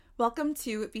Welcome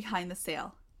to Behind the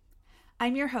Sale.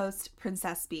 I'm your host,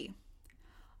 Princess B.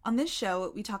 On this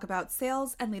show, we talk about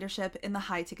sales and leadership in the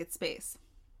high ticket space.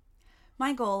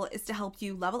 My goal is to help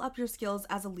you level up your skills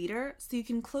as a leader so you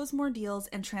can close more deals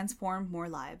and transform more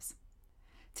lives.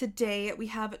 Today, we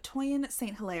have Toyin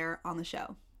St. Hilaire on the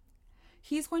show.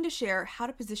 He's going to share how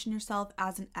to position yourself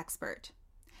as an expert,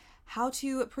 how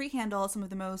to pre-handle some of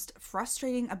the most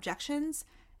frustrating objections,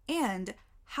 and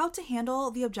how to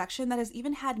handle the objection that has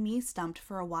even had me stumped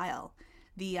for a while,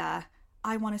 the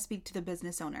I want to speak to the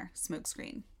business owner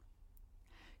smokescreen.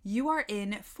 You are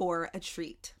in for a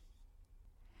treat.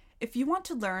 If you want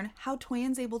to learn how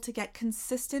Toyin's able to get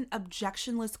consistent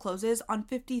objectionless closes on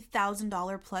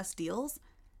 $50,000 plus deals,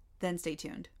 then stay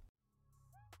tuned.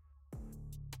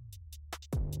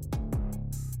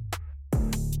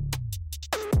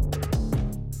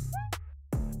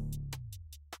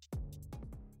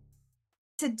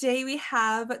 Today we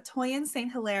have Toyin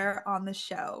St. Hilaire on the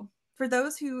show. For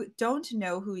those who don't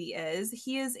know who he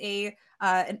is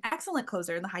an excellent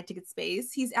closer in the high ticket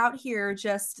space. He's out here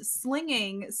just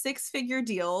slinging six-figure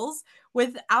deals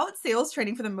without sales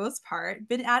training for the most part.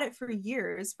 Been at it for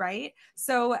years, right?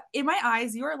 So in my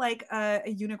eyes, you are like a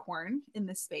unicorn in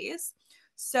this space.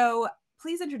 So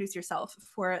please introduce yourself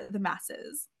for the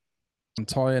masses. I'm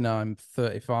Toyin, I'm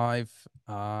 35.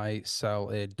 I sell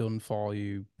a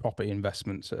done-for-you property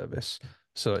investment service.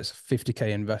 So it's a 50K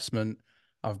investment.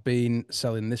 I've been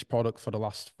selling this product for the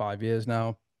last 5 years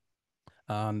now,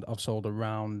 and I've sold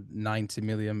around £90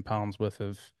 million worth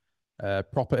of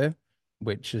property,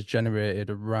 which has generated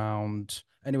around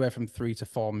anywhere from 3 to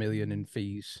 4 million in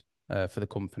fees for the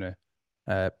company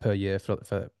per year for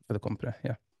the company.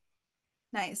 Yeah.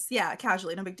 Nice. Yeah,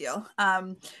 casually, no big deal.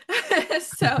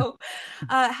 So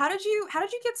how did you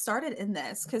get started in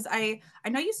this? Because I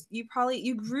know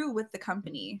you grew with the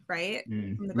company, right?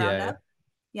 From the ground Yeah. up.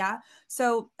 Yeah.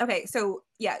 So okay, so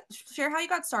yeah, share how you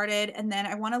got started, and then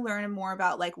I want to learn more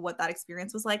about like what that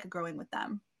experience was like growing with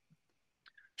them.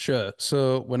 Sure.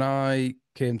 So when I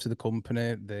came to the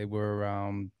company, they were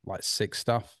around like 6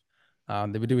 staff,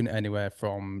 and they were doing anywhere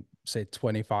from say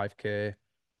 25K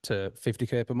to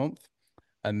 50K per month.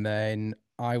 And then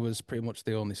I was pretty much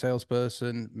the only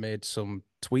salesperson, made some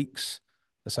tweaks,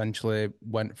 essentially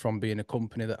went from being a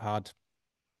company that had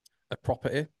a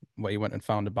property where you went and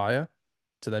found a buyer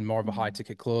to then more of a high Mhm.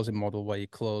 ticket closing model where you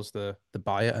close the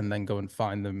buyer and then go and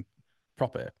find them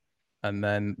property. And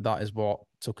then that is what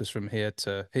took us from here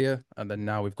to here. And then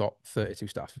now we've got 32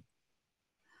 staff.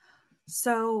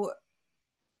 So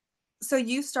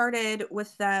you started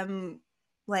with them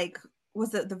like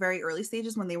was it the very early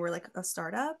stages when they were like a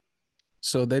startup?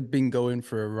 So they've been going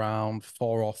for around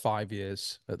 4 or 5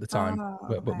 years at the time Oh,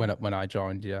 when okay. when I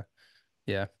joined. Yeah.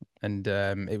 Yeah. And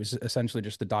it was essentially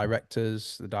just the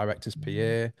director's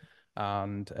PA,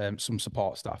 and some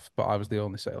support staff, but I was the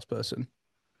only salesperson.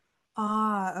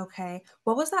 Ah, okay.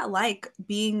 What was that like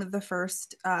being the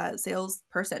first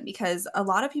salesperson? Because a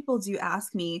lot of people do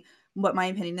ask me what my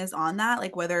opinion is on that,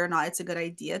 like whether or not it's a good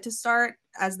idea to start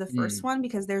as the first Mm. one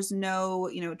because there's no,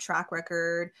 track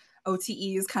record.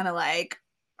 OTE is kind of like,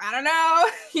 I don't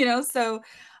know, So,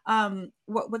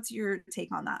 what's your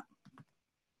take on that?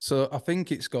 So I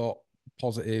think it's got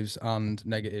positives and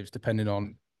negatives depending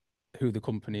on who the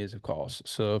company is, of course.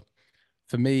 So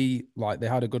for me, like they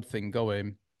had a good thing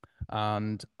going,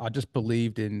 and I just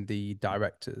believed in the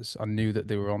directors. I knew that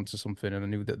they were onto something, and I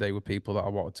knew that they were people that I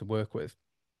wanted to work with.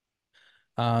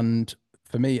 And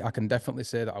for me, I can definitely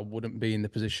say that I wouldn't be in the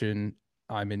position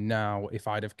I'm in now if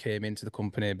I'd have came into the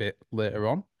company a bit later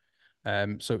on.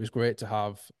 So it was great to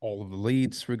have all of the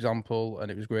leads, for example, and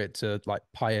it was great to like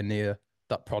pioneer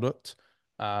that product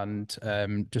and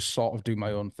just sort of do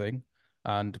my own thing.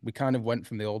 And we kind of went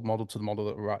from the old model to the model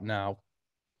that we're at now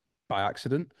by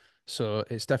accident. So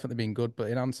it's definitely been good. But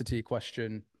in answer to your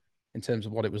question, in terms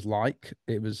of what it was like,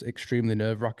 it was extremely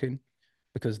nerve-wracking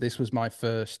because this was my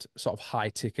first sort of high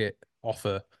ticket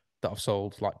offer that I've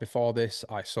sold. Like before this,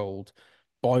 I sold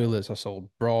boilers, I sold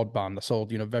broadband, I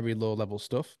sold, very low level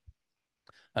stuff.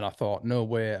 And I thought, no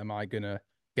way am I gonna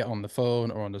get on the phone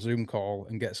or on a Zoom call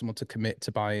and get someone to commit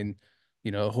to buying,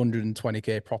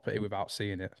 120K property without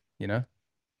seeing it. And I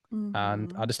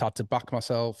Hmm. just had to back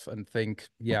myself and think,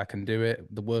 yeah, I can do it.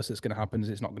 The worst that's going to happen is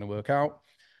it's not going to work out.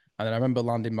 And then I remember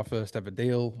landing my first ever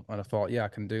deal, and I thought, yeah, I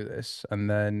can do this. And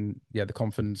then, yeah, the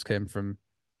confidence came from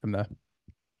there.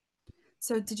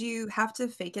 So, did you have to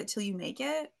fake it till you make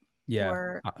it? Yeah,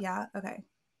 Or, yeah, okay.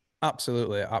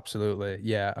 absolutely, absolutely.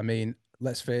 Yeah, I mean,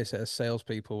 let's face it, as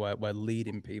salespeople, we're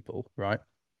leading people, right?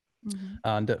 Hmm.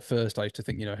 And at first, I used to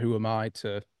think, who am I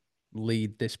to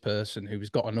lead this person who's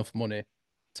got enough money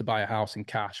to buy a house in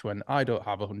cash when I don't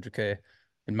have 100K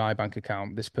in my bank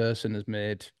account. This person has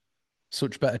made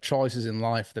such better choices in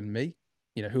life than me.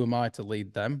 Who am I to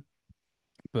lead them?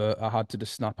 But I had to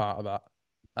just snap out of that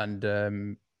and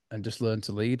um and just learn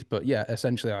to lead. But yeah,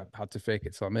 essentially I had to fake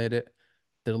it till I made it.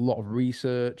 Did a lot of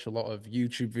research, a lot of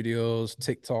YouTube videos,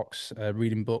 TikToks,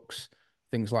 reading books,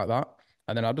 things like that.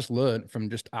 And then I just learned from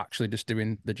just actually just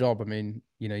doing the job. I mean,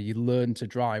 you learn to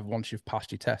drive once you've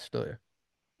passed your test, don't you?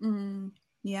 Mm,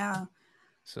 yeah.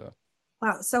 So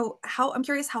Wow. So I'm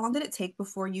curious, how long did it take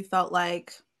before you felt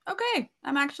like, okay,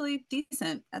 I'm actually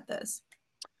decent at this?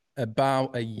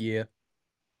 about a year,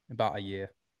 about a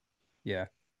year. Yeah,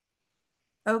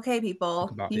 Okay, took people,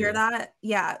 about a you hear year. that?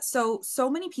 Yeah. So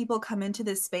many people come into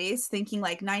this space thinking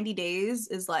like 90 days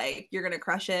is like you're gonna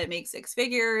crush it, make six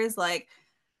figures. Like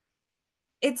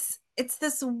it's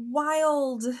this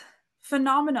wild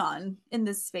phenomenon in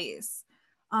this space.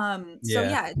 So Yeah.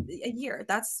 yeah, a year,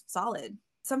 that's solid.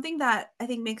 Something that I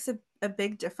think makes a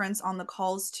big difference on the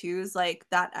calls too is like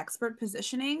that expert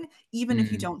positioning, even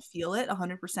if you Mm, don't feel it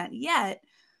 100% yet.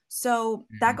 So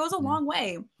that mm, goes a mm. long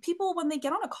way. People, when they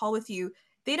get on a call with you,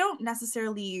 they don't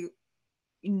necessarily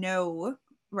know,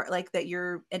 right, like that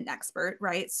you're an expert,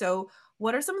 right? So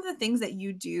what are some of the things that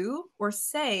you do or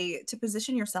say to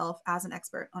position yourself as an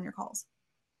expert on your calls?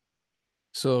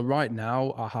 So right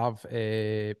now I have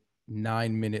a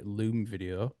 9-minute Loom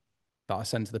video that I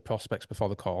send to the prospects before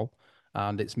the call,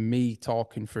 and it's me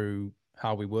talking through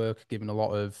how we work, giving a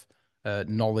lot of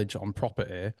knowledge on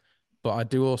property. But I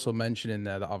do also mention in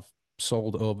there that I've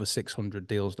sold over 600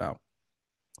 deals now,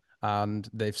 and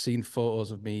they've seen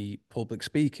photos of me public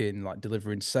speaking, like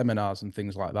delivering seminars and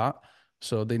things like that.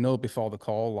 So they know before the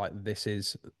call, like this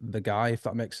is the guy, if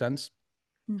that makes sense.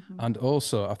 Mm-hmm. And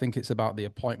also, I think it's about the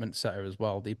appointment setter as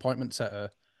well. The appointment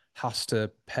setter has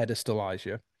to pedestalize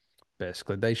you,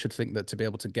 basically. They should think that to be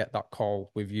able to get that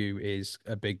call with you is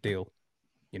a big deal,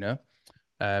 you know?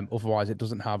 Otherwise, it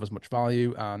doesn't have as much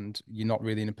value, and you're not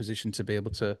really in a position to be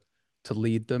able to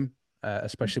lead them,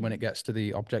 especially when it Mm-hmm. gets to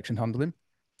the objection handling.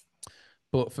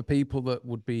 But for people that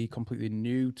would be completely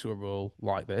new to a role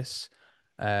like this,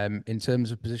 in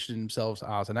terms of positioning themselves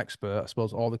as an expert, I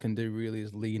suppose all they can do really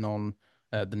is lean on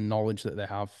the knowledge that they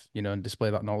have, and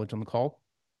display that knowledge on the call.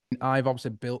 I've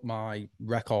obviously built my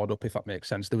record up, if that makes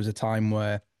sense. There was a time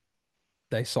where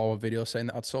they saw a video saying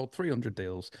that I'd sold 300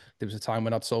 deals. There was a time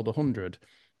when I'd sold 100,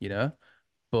 you know.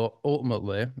 But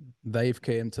ultimately, they've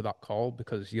came to that call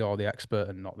because you're the expert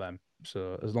and not them.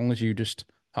 So as long as you just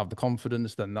have the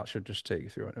confidence, then that should just take you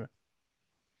through anyway.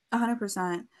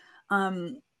 100%.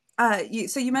 Um,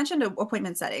 so you mentioned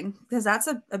appointment setting because that's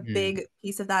a Mm. big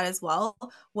piece of that as well.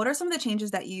 What are some of the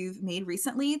changes that you've made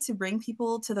recently to bring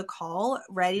people to the call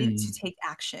ready to Mm. take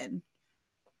action?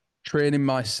 Training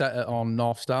my setter on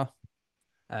North Star.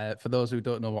 For those who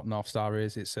don't know what North Star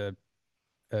is, it's a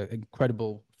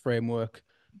incredible framework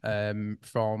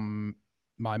from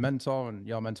my mentor and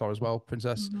your mentor as well,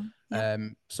 Princess. Mhm.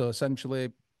 Yep. So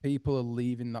essentially, people are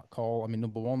leaving that call. I mean,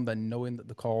 number one, they're knowing that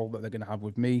the call that they're going to have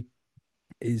with me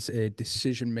is a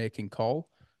decision-making call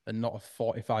and not a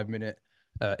 45-minute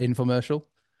infomercial.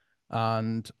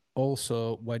 And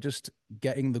also, we're just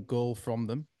getting the goal from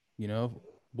them.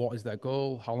 What is their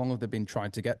goal? How long have they been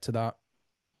trying to get to that?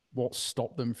 What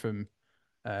stopped them from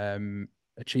um,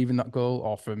 achieving that goal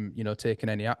or from taking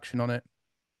any action on it,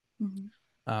 Mhm.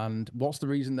 and what's the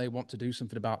reason they want to do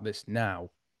something about this now.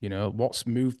 What's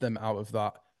moved them out of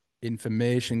that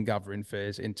information gathering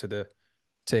phase into the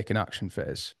taking action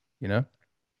phase. So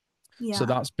Yeah.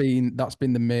 that's been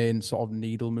the main sort of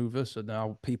needle mover. So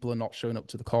now people are not showing up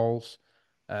to the calls,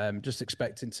 just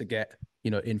expecting to get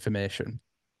information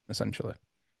essentially.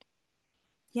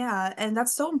 Yeah, and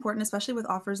that's so important, especially with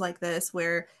offers like this,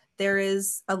 where there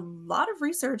is a lot of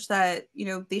research that,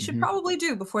 they should Hmm. probably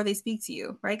do before they speak to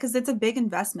you, right? Because it's a big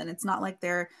investment. It's not like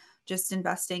they're just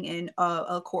investing in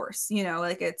a course,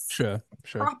 like Sure, it's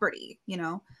sure. property.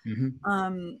 Hmm.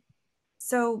 Um,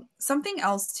 so something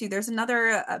else too, there's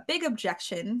another big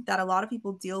objection that a lot of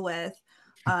people deal with.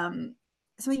 Um,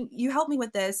 something you helped me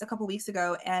with this a couple weeks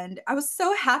ago, and I was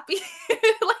so happy.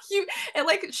 It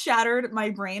like shattered my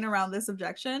brain around this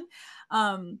objection.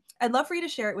 I'd love for you to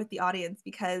share it with the audience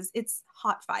because it's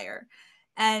hot fire.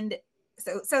 And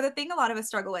so the thing a lot of us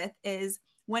struggle with is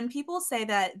when people say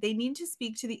that they need to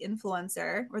speak to the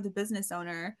influencer or the business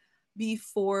owner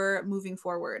before moving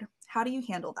forward. How do you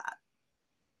handle that?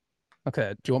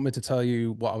 Okay. Do you want me to tell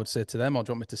you what I would say to them, or do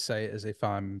you want me to say it as if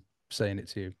I'm saying it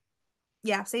to you?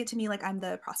 Yeah, say it to me like I'm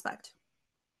the prospect.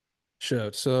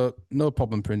 Sure. So no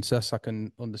problem, Princess. I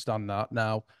can understand that.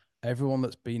 Now, everyone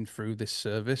that's been through this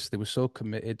service, they were so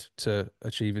committed to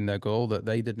achieving their goal that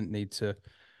they didn't need to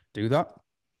do that.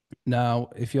 Now,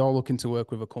 if you're looking to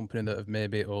work with a company that have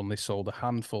maybe only sold a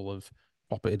handful of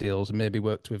property deals and maybe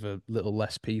worked with a little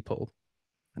less people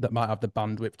that might have the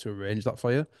bandwidth to arrange that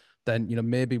for you, then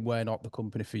maybe we're not the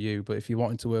company for you. But if you're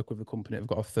wanting to work with a company that've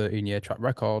got a 13-year track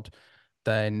record,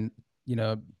 then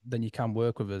then you can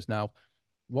work with us. Now,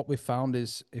 what we've found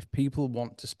is if people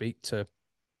want to speak to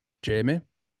Jamie,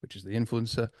 which is the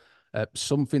influencer,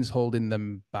 something's holding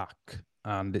them back,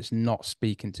 and it's not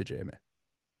speaking to Jamie.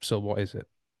 So what is it?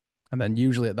 And then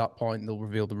usually at that point they'll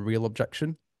reveal the real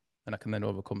objection, and I can then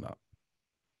overcome that.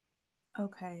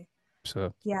 Okay.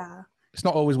 So Yeah. it's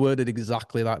not always worded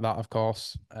exactly like that, of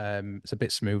course. It's a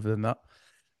bit smoother than that.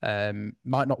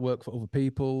 Might not work for other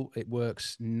people. It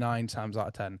works 9 times out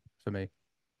of 10 for me.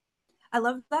 I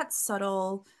love that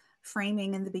subtle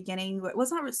framing in the beginning. It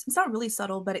was not, it's not really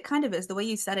subtle, but it kind of is. The way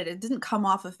you said it, it didn't come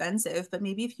off offensive, but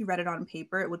maybe if you read it on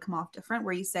paper, it would come off different,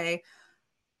 where you say,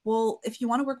 well, if you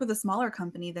want to work with a smaller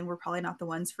company, then we're probably not the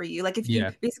ones for you. Like if you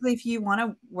Yeah, basically, if you want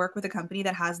to work with a company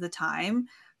that has the time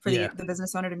for yeah, the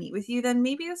business owner to meet with you, then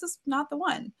maybe this is not the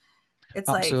one. It's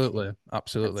like, absolutely, that's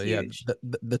absolutely. Yeah, huge.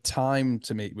 the time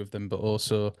to meet with them, but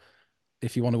also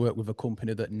if you want to work with a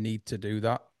company that need to do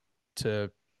that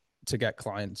to get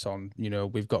clients on,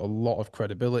 we've got a lot of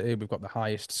credibility. We've got the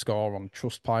highest score on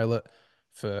Trustpilot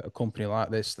for a company like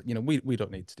this. We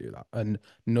don't need to do that. And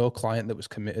no client that was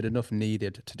committed enough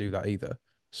needed to do that either.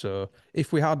 So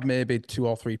if we had maybe 2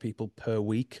 or 3 people per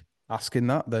week asking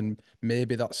that, then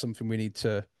maybe that's something we need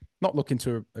to not look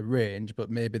into arrange,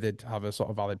 but maybe they'd have a sort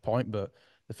of valid point. But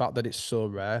the fact that it's so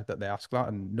rare that they ask that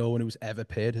and no one who's ever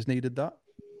paid has needed that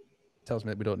tells me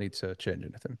that we don't need to change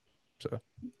anything. So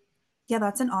Yeah,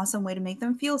 that's an awesome way to make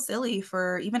them feel silly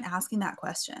for even asking that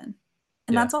question.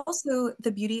 And yeah. that's also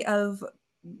the beauty of,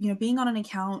 being on an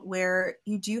account where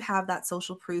you do have that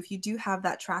social proof, you do have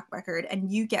that track record,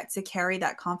 and you get to carry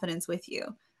that confidence with you.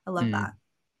 I love Mm. that.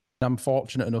 I'm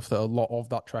fortunate enough that a lot of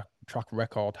that track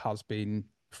record has been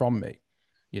from me.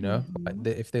 Like Hmm.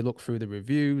 if they look through the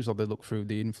reviews or they look through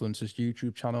the influencers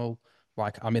YouTube channel,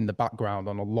 like I'm in the background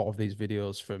on a lot of these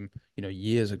videos from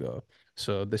years ago.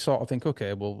 So they sort of think,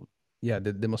 okay, well, yeah,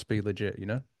 they must be legit.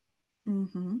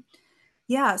 Hmm.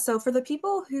 Yeah. So for the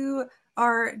people who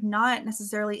are not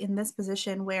necessarily in this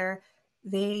position where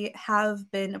they have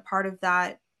been a part of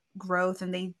that growth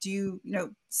and they do,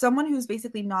 someone who's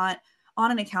basically not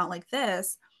on an account like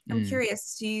this, I'm Mm.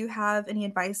 curious, do you have any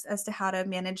advice as to how to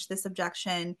manage this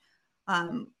objection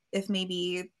if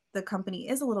maybe the company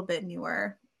is a little bit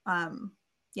newer?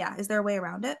 Yeah. Is there a way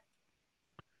around it?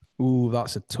 Ooh,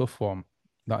 that's a tough one.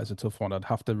 That is a tough one. I'd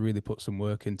have to really put some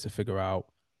work in to figure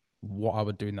out what I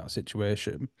would do in that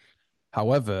situation.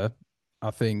 However, I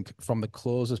think from the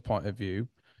closer's point of view,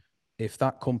 if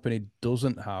that company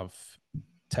doesn't have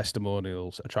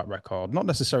testimonials, a track record, not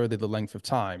necessarily the length of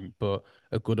time, but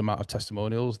a good amount of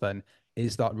testimonials, then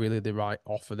is that really the right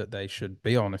offer that they should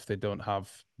be on if they don't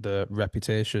have the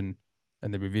reputation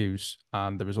and the reviews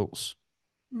and the results?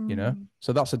 Mm.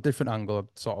 So that's a different angle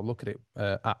I'd sort of look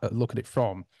at it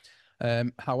from.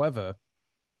 However,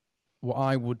 what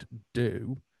I would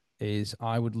do is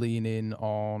I would lean in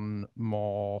on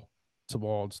more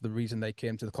towards the reason they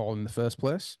came to the call in the first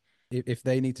place. If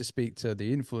they need to speak to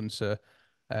the influencer,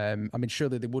 I mean,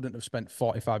 surely they wouldn't have spent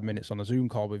 45 minutes on a Zoom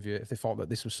call with you if they thought that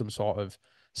this was some sort of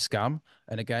scam.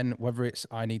 And again, whether it's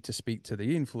I need to speak to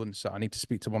the influencer, I need to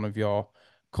speak to one of your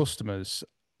customers,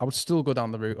 I would still go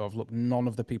down the route of, look, none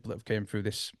of the people that have came through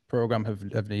this program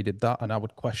have needed that. And I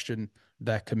would question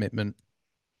their commitment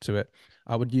to it.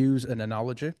 I would use an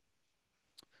analogy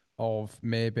of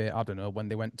maybe, I don't know, when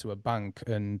they went to a bank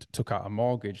and took out a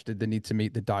mortgage, did they need to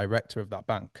meet the director of that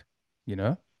bank? You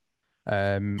know?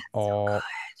 Um, So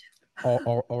or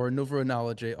good. or another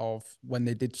analogy of when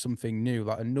they did something new,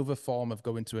 like another form of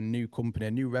going to a new company,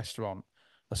 a new restaurant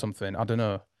or something. I don't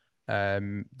know.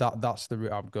 That's the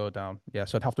route I would go down. Yeah,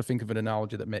 so I'd have to think of an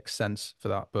analogy that makes sense for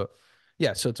that. But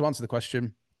yeah, so to answer the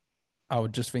question, I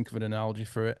would just think of an analogy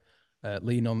for it.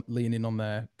 Lean in on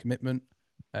their commitment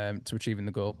to achieving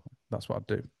the goal. That's what I'd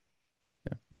do.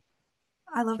 Yeah,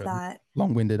 I love sure. that.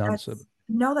 Long-winded answer. That's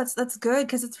no, that's good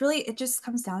because it's really it just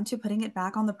comes down to putting it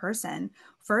back on the person.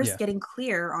 First, Yeah. getting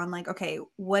clear on like, okay,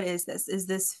 what is this? Is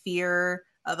this fear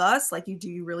of us? Like, do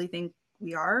you really think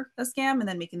we are a scam? And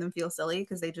then making them feel silly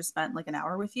because they just spent like an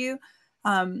hour with you.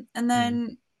 And Mm.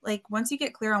 then like once you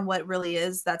get clear on what really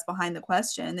is that's behind the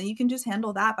question, then you can just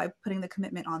handle that by putting the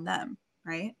commitment on them,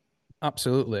 right?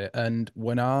 Absolutely. And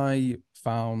when I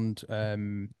found,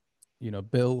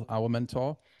 Bill, our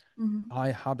mentor, Hmm.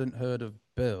 I hadn't heard of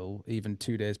Bill even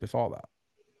 2 days before that.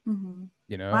 Hmm.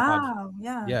 You know, Wow.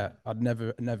 Yeah. yeah, I'd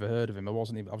never heard of him. I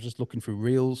wasn't even, I was just looking through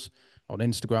reels on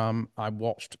Instagram. I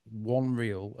watched one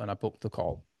reel and I booked the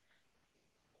call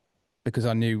because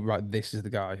I knew, right, this is the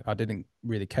guy. I didn't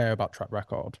really care about track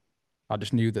record. I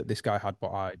just knew that this guy had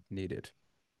what I needed.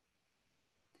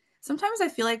 Sometimes I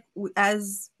feel like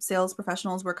as sales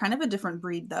professionals, we're kind of a different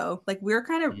breed, though. Like we're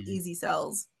kind of Mm. easy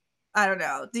sales. I don't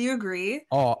know. Do you agree?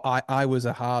 Oh, I was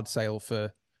a hard sale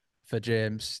for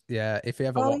James. Yeah, Oh, yeah. if he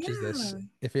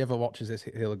ever watches this,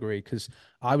 he'll agree because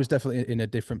I was definitely in a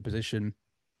different position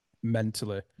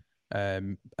mentally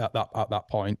at that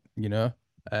point, you know.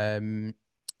 Um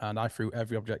and I threw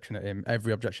every objection at him,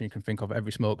 every objection you can think of,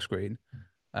 every smoke screen,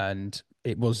 and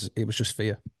it was just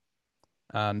fear.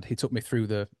 And he took me through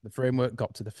the framework,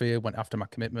 got to the fear, went after my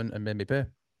commitment, and made me pay.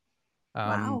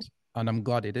 And Wow. and I'm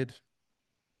glad he did.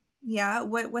 Yeah.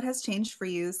 What has changed for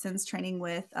you since training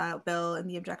with Bill in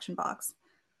the objection box?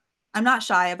 I'm not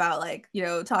shy about like,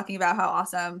 talking about how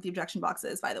awesome the objection box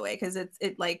is, by the way, because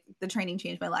it like the training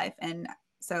changed my life. And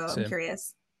so I'm Same.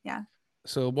 curious. Yeah.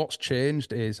 So what's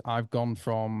changed is I've gone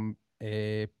from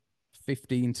a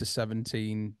 15 to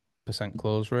 17%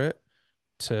 close rate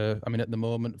to, I mean, at the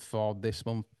moment for this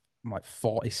month, I'm like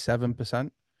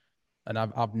 47%. And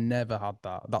I've never had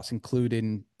that. That's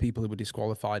including people who were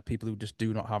disqualified, people who just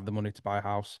do not have the money to buy a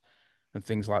house and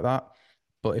things like that.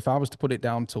 But if I was to put it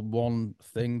down to one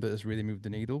thing that has really moved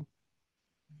the needle,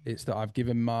 it's that I've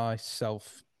given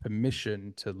myself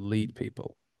permission to lead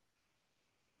people.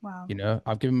 Wow. You know,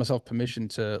 I've given myself permission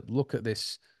to look at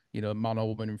this, man or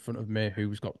woman in front of me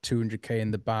who's got 200K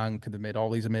in the bank and they've made all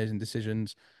these amazing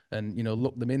decisions and,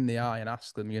 look them in the eye and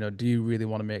ask them, do you really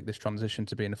want to make this transition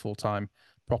to being a full-time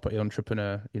property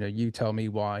entrepreneur? You tell me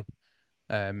why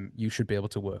you should be able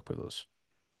to work with us,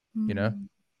 you know, Mm,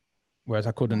 whereas I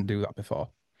yeah. couldn't do that before.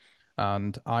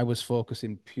 And I was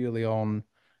focusing purely on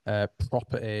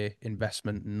property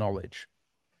investment knowledge.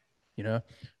 You know,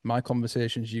 my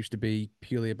conversations used to be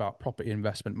purely about property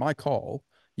investment. My call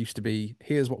used to be,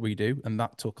 here's what we do. And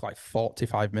that took like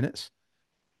 45 minutes.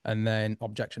 And then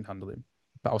objection handling.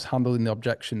 But I was handling the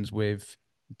objections with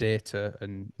data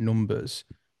and numbers.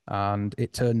 And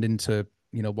it turned into,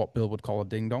 what Bill would call a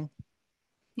ding dong.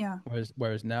 Yeah.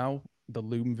 Whereas now the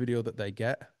Loom video that they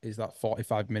get is that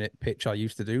 45-minute pitch I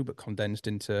used to do, but condensed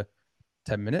into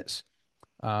 10 minutes.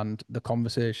 And the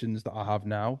conversations that I have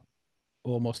now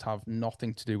almost have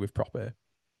nothing to do with property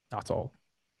at all.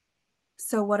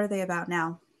 So what are they about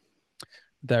now?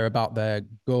 They're about their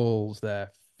goals, their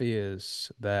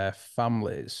fears, their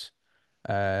families,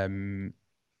 um,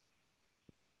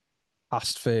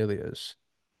 past failures.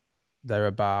 They're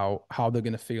about how they're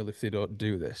going to feel if they don't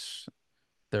do this.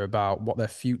 They're about what their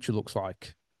future looks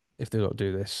like if they don't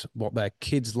do this, what their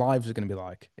kids' lives are going to be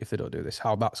like if they don't do this,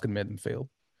 how that's going to make them feel.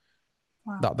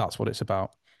 Wow. That's what it's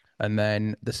about. And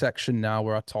then the section now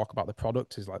where I talk about the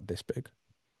product is like this big.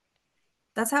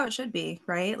 That's how it should be,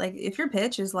 right? Like if your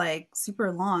pitch is like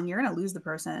super long, you're going to lose the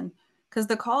person because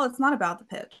the call, it's not about the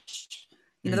pitch.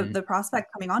 Mm, The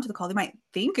prospect coming onto the call, they might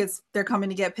think they're coming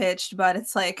to get pitched, but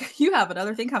it's like you have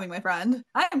another thing coming, my friend.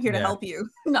 I am here to yeah. help you,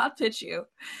 not pitch you.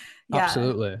 Yeah.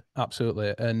 Absolutely,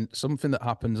 absolutely. And something that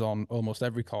happens on almost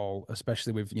every call,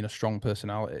 especially with, strong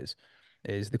personalities,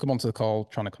 is they come onto the call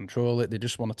trying to control it. They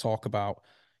just want to talk about,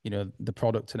 the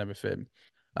product and everything.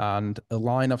 And a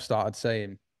line I've started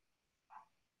saying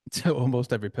to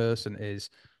almost every person is,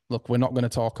 look, we're not going to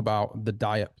talk about the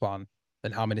diet plan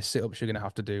and how many sit-ups you're going to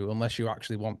have to do unless you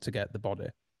actually want to get the body.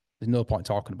 There's no point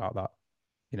talking about that,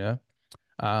 you know?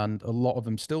 And a lot of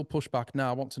them still push back. Now,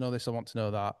 I want to know this, I want to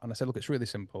know that. And I said, look, it's really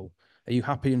simple. Are you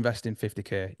happy investing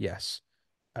 50K? Yes.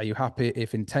 Are you happy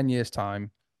if in 10 years'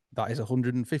 time that is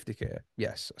 150K?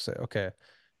 Yes. I say, okay.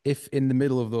 If in the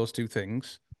middle of those two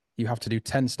things, you have to do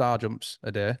 10 star jumps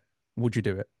a day, would you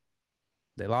do it?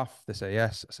 They laugh. They say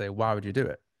yes. I say, why would you do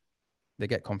it? They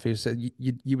get confused. Say,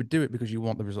 you would do it because you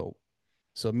want the result.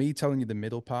 So me telling you the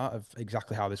middle part of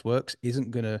exactly how this works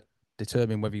isn't going to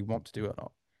determine whether you want to do it or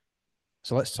not.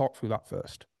 So let's talk through that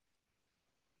first.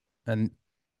 And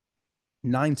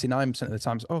 99% of the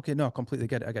times, okay, no, I completely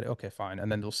get it. I get it. Okay, fine. And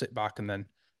then they'll sit back and then,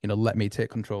 let me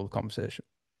take control of the conversation.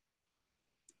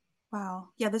 Wow.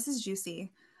 Yeah, this is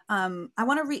juicy. I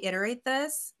want to reiterate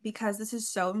this because this is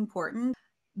so important.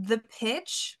 The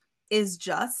pitch is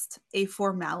just a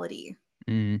formality.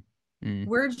 Mm, mm,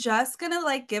 We're just gonna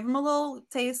like give them a little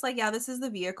taste, like, yeah, this is the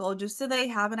vehicle, just so they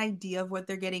have an idea of what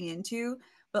they're getting into.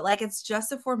 But like, it's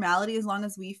just a formality as long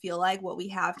as we feel like what we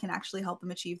have can actually help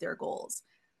them achieve their goals.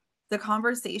 The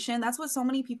conversation, that's what so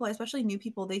many people, especially new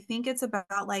people, they think it's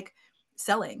about like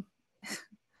selling.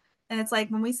 And it's like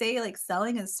when we say like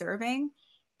selling and serving,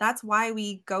 that's why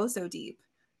we go so deep,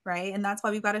 right? And that's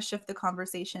why we've got to shift the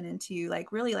conversation into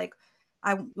like really like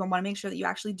I want to make sure that you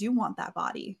actually do want that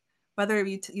body, whether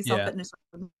you sell Yeah. fitness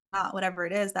or not, whatever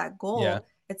it is, that Yeah. goal.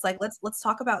 It's like let's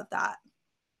talk about that,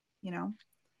 you know.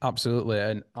 Absolutely.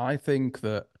 And I think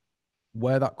that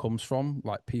where that comes from,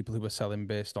 like people who are selling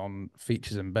based on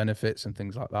features and benefits and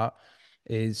things like that,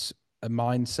 is a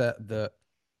mindset that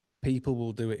people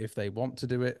will do it if they want to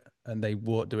do it, and they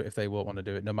won't do it if they won't want to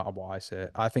do it, no matter what I say.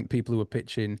 I think people who are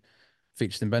pitching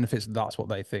features and benefits, that's what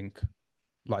they think.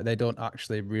 Like they don't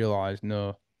actually realize,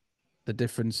 no, the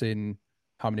difference in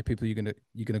how many people you're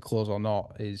gonna close or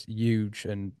not is huge,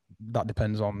 and that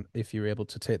depends on if you're able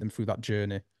to take them through that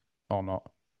journey or not.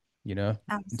 You know,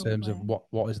 in terms of Absolutely.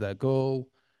 what is their goal,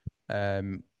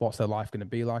 what's their life going to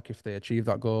be like if they achieve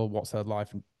that goal, what's their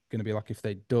life going to be like if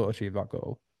they don't achieve that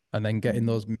goal, and then getting Mhm.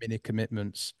 those mini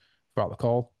commitments throughout the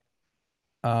call.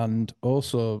 And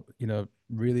also,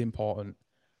 really important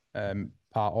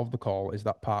part of the call is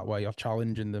that part where you're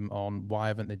challenging them on why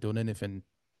haven't they done anything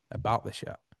about this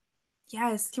yet.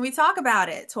 Yes. Can we talk about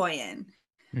it, Toyin?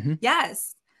 Hmm.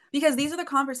 Yes, because these are the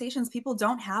conversations people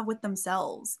don't have with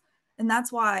themselves. And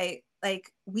that's why,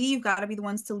 like, we've got to be the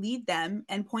ones to lead them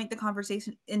and point the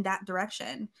conversation in that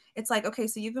direction. It's like, okay,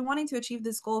 so you've been wanting to achieve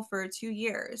this goal for 2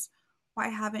 years. Why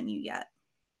haven't you yet?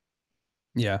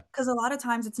 Yeah. Because a lot of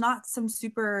times it's not some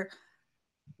super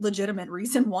legitimate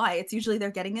reason why. It's usually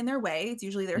they're getting in their way. It's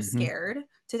usually they're Hmm. scared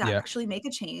to Yeah. actually make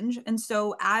a change. And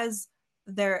so as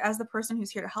the person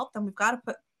who's here to help them, we've got to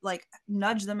put like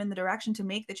nudge them in the direction to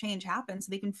make the change happen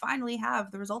so they can finally have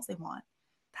the results they want.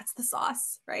 That's the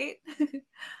sauce, right?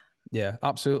 Yeah.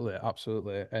 Absolutely.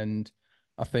 Absolutely. And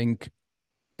I think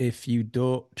if you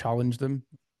don't challenge them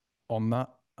on that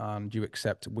and you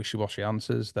accept wishy-washy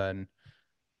answers, then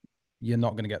you're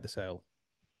not going to get the sale.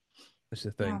 This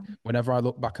is the thing. Yeah. Whenever I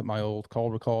look back at my old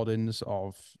call recordings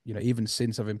of, even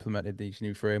since I've implemented these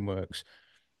new frameworks,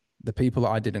 the people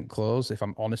that I didn't close, if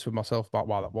I'm honest with myself about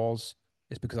why that was,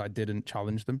 it's because I didn't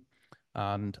challenge them.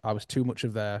 And I was too much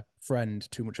of their friend,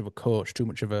 too much of a coach, too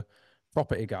much of a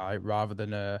property guy rather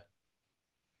than a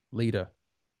leader.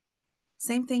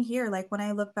 Same thing here. Like when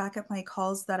I look back at my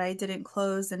calls that I didn't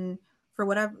close and for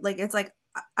whatever, like it's like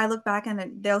I look back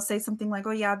and they'll say something like,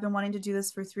 "Oh yeah, I've been wanting to do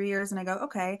this for 3 years," and I go,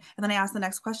 "Okay," and then I ask the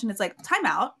next question. It's like, "Time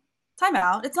out, time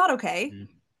out. It's not okay. Mm.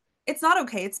 It's not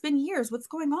okay. It's been years. What's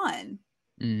going on?"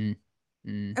 Mm.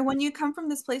 Mm. And when you come from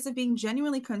this place of being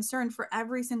genuinely concerned for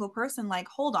every single person, like,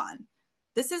 hold on,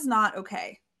 this is not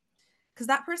okay. Because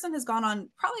that person has gone on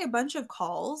probably a bunch of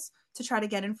calls to try to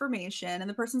get information. And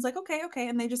the person's like, okay, okay.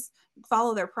 And they just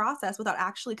follow their process without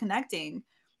actually connecting.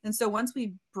 And so once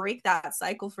we break that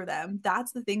cycle for them,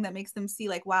 that's the thing that makes them see,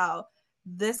 like, wow,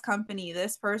 this company,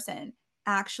 this person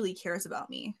actually cares about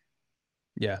me.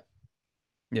 Yeah.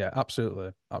 Yeah,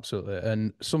 absolutely. Absolutely.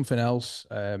 And something else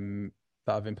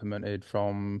that I've implemented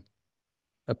from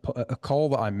a call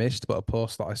that I missed, but a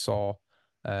post that I saw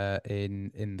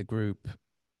in the group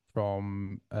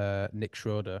from Nick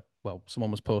Schroeder. Well, someone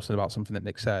was posting about something that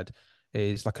Nick said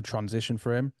is like a transition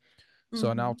for him. So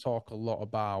I now Mm-hmm. talk a lot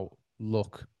about,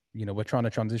 look, we're trying to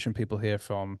transition people here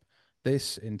from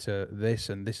this into this,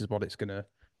 and this is what it's gonna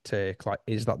take. Like,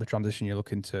 is that the transition you're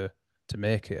looking to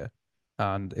make here?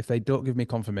 And if they don't give me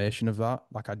confirmation of that,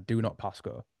 like I do not pass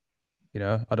go.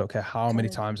 I don't care how many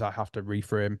Good. times I have to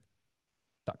reframe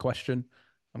that question.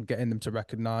 I'm getting them to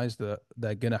recognize that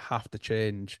they're going to have to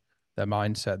change their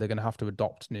mindset. They're going to have to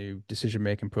adopt new decision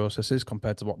making processes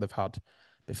compared to what they've had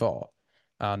before.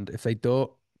 And if they don't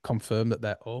confirm that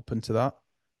they're open to that,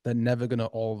 they're never going to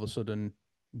all of a sudden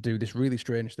do this really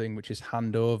strange thing, which is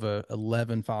hand over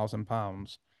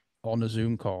 £11,000 on a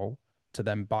Zoom call to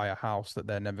then buy a house that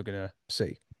they're never going to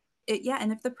see. Yeah,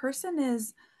 and if the person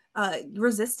is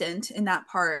resistant in that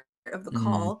part of the Mm,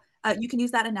 call, you can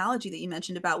use that analogy that you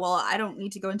mentioned about, well, I don't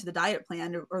need to go into the diet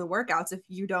plan or the workouts if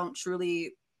you're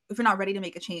not ready to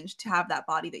make a change to have that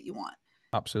body that you want.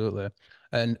 absolutely.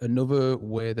 And another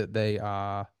way that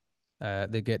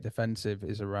they get defensive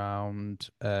is around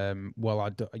well, I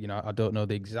don't know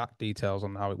the exact details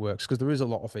on how it works because there is a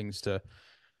lot of things to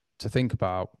think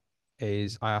about.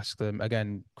 Is I ask them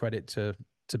again, credit to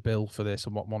Bill for this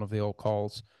and what one of the old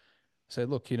calls say,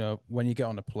 look, when you get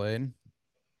on a plane,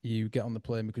 you get on the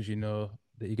plane because you know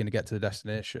that you're going to get to the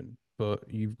destination, but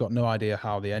you've got no idea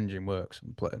how the engine works on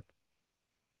the plane,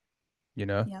 you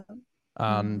know? Yeah.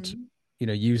 And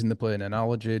Mm-hmm. using the plane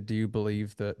analogy, do you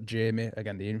believe that Jamie,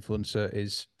 again, the influencer,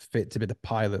 is fit to be the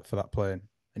pilot for that plane?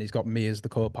 And he's got me as the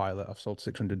co-pilot. I've sold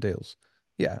 600 deals.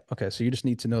 Yeah. Okay. So you just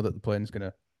need to know that the plane's going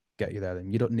to get you there.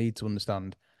 Then you don't need to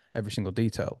understand every single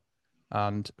detail.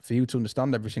 And for you to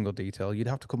understand every single detail, you'd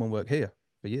have to come and work here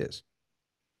for years,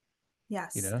 you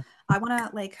Yes. know? I want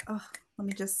to like, oh, let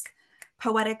me just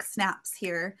poetic snaps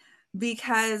here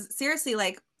because seriously,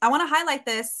 like, I want to highlight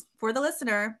this for the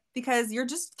listener because you're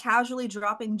just casually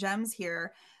dropping gems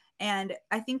here. And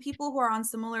I think people who are on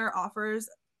similar offers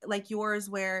like yours,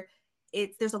 where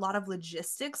there's a lot of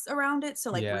logistics around it.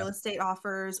 So, like Yeah, real estate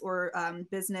offers or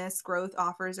business growth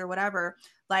offers or whatever,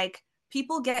 like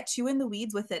people get too in the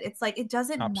weeds with it. It's like, it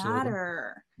doesn't absolutely.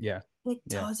 matter. Yeah. It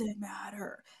Yeah. doesn't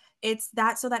matter. It's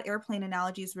that, so that airplane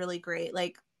analogy is really great.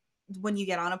 Like when you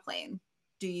get on a plane,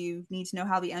 do you need to know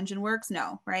how the engine works?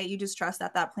 No, right? You just trust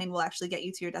that that plane will actually get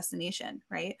you to your destination,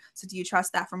 right? So do you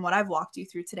trust that from what I've walked you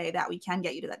through today that we can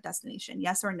get you to that destination?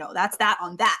 Yes or no? That's that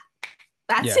on that.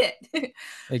 That's Yeah, it.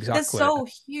 That's exactly. so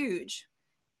huge.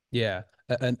 Yeah,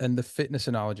 and the fitness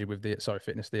analogy with the sorry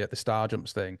fitness the star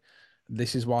jumps thing.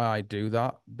 This is why I do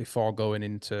that before going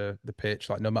into the pitch.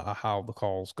 Like no matter how the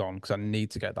call's gone, because I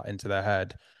need to get that into their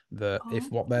head that if Oh,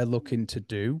 what they're looking to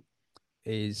do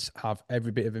is have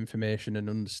every bit of information and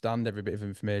understand every bit of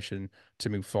information to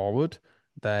move forward,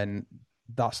 then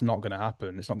that's not going to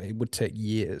happen. It's not. It would take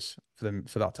years for them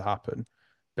for that to happen,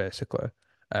 basically.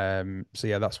 So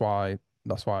yeah, that's why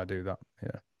I do that.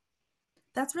 Yeah.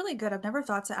 that's really good. I've never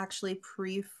thought to actually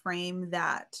pre-frame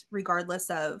that regardless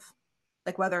of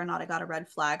like whether or not I got a red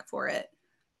flag for it.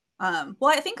 Well,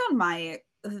 I think on my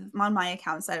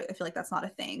accounts, I feel like that's not a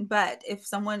thing. But if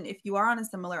you are on a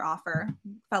similar offer,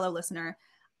 fellow listener,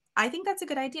 I think that's a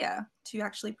good idea to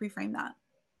actually pre-frame that.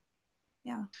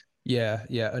 Yeah. Yeah,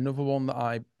 yeah. Another one that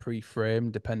I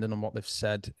pre-frame, depending on what they've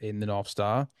said in the North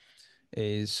Star,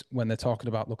 is when they're talking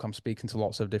about, look, I'm speaking to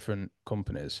lots of different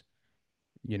companies,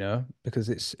 because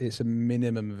it's a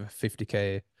minimum of a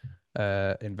 50K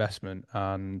investment,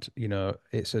 and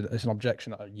it's an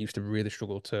objection that I used to really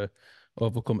struggle to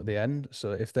overcome at the end.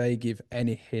 So if they give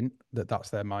any hint that that's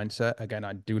their mindset, again,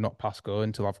 I do not pass go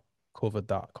until I've covered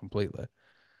that completely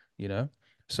you know?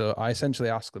 So I essentially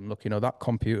ask them, look, that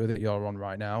computer that you're on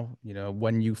right now,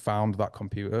 when you found that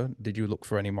computer, did you look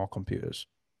for any more computers?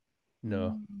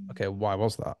 No. Mm. Okay, why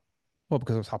was that? Well,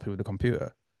 because I was happy with the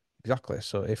computer. Exactly.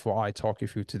 So if what I talk you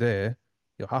through today,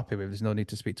 you're happy with, there's no need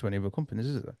to speak to any other companies,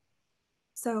 is there?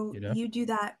 So You know? you do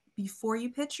that before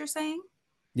you pitch, you're saying?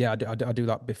 Yeah, I do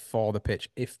that before the pitch.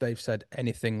 If they've said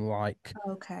anything like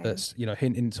Okay. that's,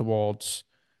 hinting towards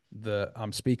that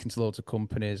I'm speaking to loads of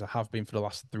companies, I have been for the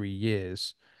last 3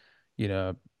 years, you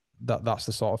know, that's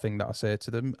the sort of thing that I say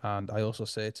to them. And I also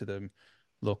say to them,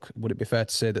 look, would it be fair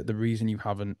to say that the reason you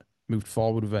haven't moved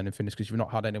forward with anything is because you've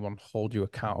not had anyone hold you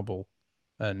accountable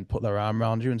and put their arm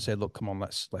around you and say, look, come on,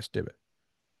 let's do it,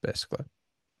 basically,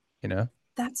 you know?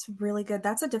 That's really good.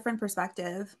 That's a different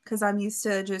perspective because I'm used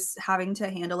to just having to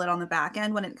handle it on the back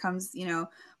end when it comes,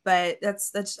 but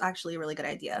that's actually a really good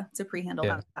idea to pre-handle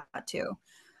Yeah. that too.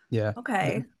 Yeah.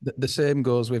 Okay. The same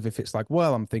goes with if it's like,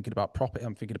 well, I'm thinking about property,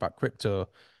 I'm thinking about crypto.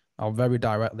 I'll very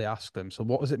directly ask them. So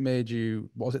what was it that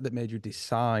made you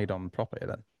decide on property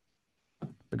then?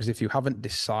 Because if you haven't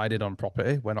decided on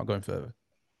property, we're not going further.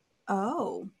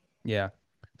 Oh, Yeah.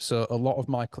 So a lot of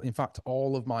in fact,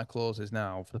 all of my clauses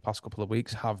now for the past couple of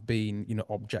weeks have been,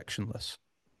 objectionless.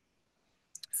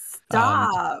 And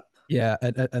stop. yeah,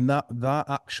 and that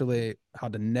actually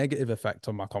had a negative effect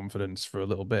on my confidence for a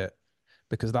little bit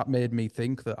because that made me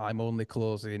think that I'm only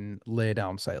closing lay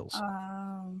down sales,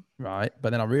 Um, right?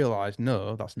 But then I realized,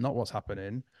 no, that's not what's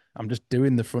happening. I'm just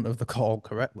doing the front of the call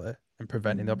correctly and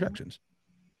preventing the mhm. objections.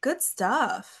 Good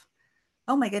stuff.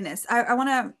 Oh my goodness. I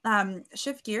want to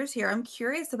shift gears here. I'm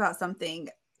curious about something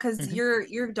because Hmm.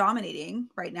 you're dominating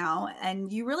right now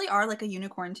and you really are like a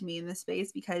unicorn to me in this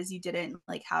space because you didn't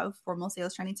like have formal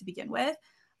sales training to begin with.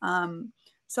 Um,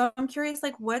 so I'm curious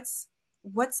like what's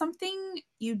something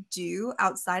you do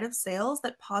outside of sales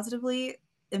that positively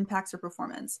impacts your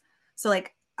performance? So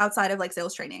like outside of like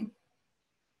sales training.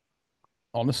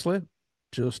 Honestly,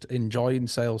 just enjoying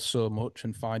sales so much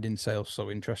and finding sales so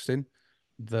interesting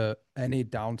that any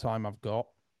downtime I've got,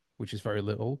 which is very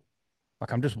little,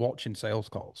 like I'm just watching sales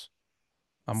calls.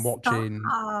 I'm watching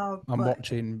Stop. I'm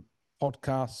watching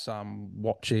podcasts, I'm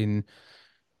watching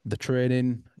the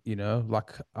training,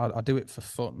 like I do it for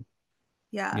fun,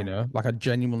 Yeah. like I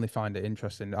genuinely find it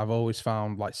interesting. I've always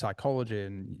found like psychology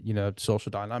and,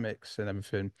 social dynamics and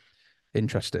everything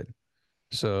interesting.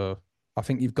 So I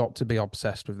think you've got to be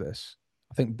obsessed with this.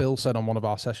 I think Bill said on one of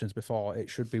our sessions before, it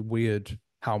should be weird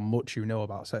how much you know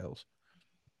about sales.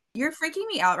 You're freaking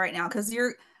me out right now because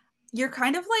you're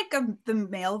kind of like the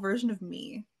male version of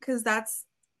me because that's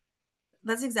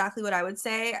exactly what I would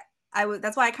say.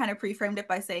 that's why I kind of pre-framed it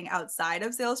by saying outside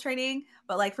of sales training.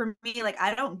 But like for me, like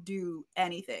I don't do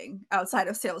anything outside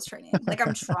of sales training. Like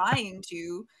I'm trying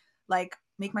to like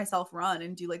make myself run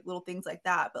and do like little things like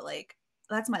that, but like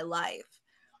that's my life.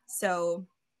 So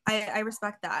I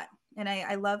respect that. And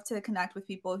I love to connect with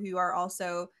people who are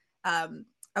also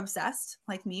obsessed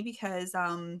like me because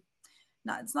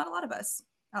not it's not a lot of us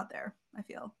out there, I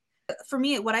feel. For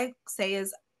me, what I say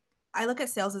is I look at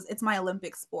sales as it's my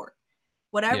Olympic sport.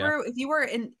 Yeah, Whatever, if you were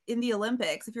in the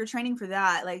Olympics, if you're training for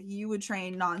that, like you would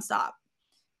train nonstop,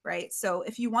 right? So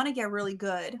if you want to get really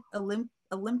good,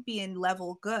 Olympian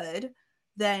level good,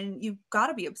 then you've got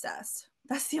to be obsessed.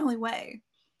 That's the only way.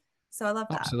 So I love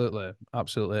that. absolutely,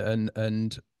 absolutely.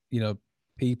 And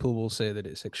people will say that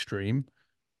it's extreme,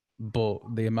 but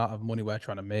the amount of money we're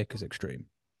trying to make is extreme.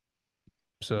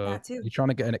 So That too. you're trying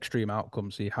to get an extreme outcome,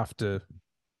 so you have to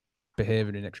behave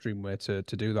in an extreme way to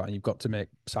do that, and you've got to make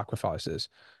sacrifices.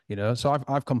 So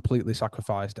I've completely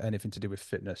sacrificed anything to do with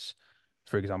fitness.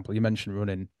 For example, you mentioned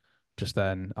running just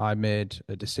then. I made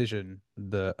a decision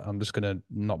that I'm just going to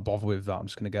not bother with that. I'm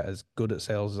just going to get as good at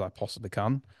sales as I possibly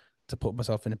can to put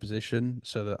myself in a position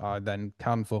so that I then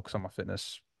can focus on my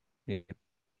fitness. Yeah.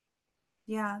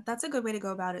 Yeah, that's a good way to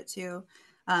go about it too.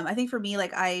 I think for me,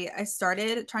 like I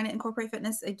started trying to incorporate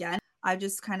fitness again. I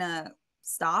just kind of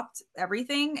stopped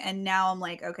everything, and now I'm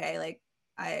like, okay, like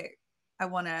I I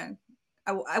want to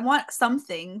I want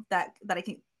something that I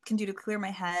can do to clear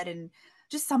my head and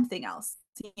just something else,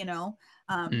 you know.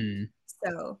 Um, Mm.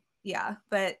 so yeah,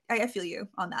 but I feel you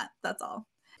on that. That's all.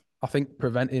 I think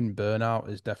preventing burnout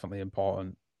is definitely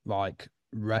important. Like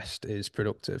rest is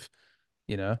productive,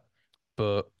 you know.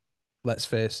 But let's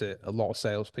face it, a lot of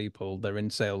salespeople, they're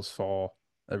in sales for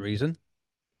a reason,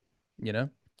 you know?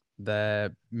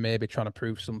 They're maybe trying to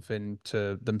prove something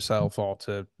to themselves or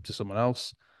to someone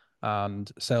else.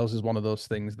 And sales is one of those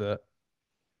things that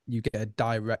you get a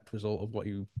direct result of what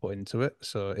you put into it.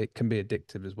 So it can be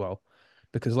addictive as well.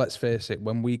 Because let's face it,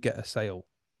 when we get a sale,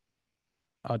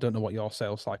 I don't know what your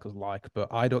sales cycle's like, but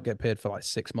I don't get paid for like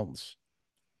 6 months,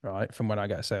 right? From when I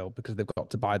get a sale because they've got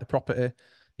to buy the property.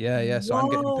 Yeah, yeah. So I'm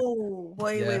getting, Whoa!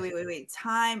 Wait, wait, yeah, wait, wait, wait.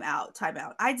 Time out. Time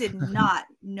out. I did not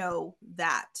know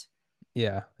that.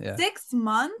 yeah, yeah, 6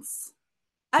 months?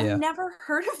 I've yeah. never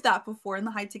heard of that before in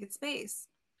the high ticket space.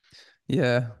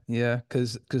 Yeah, yeah,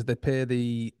 because they pay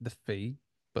the fee,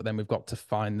 but then we've got to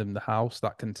find them the house.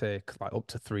 That can take like up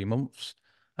to 3 months,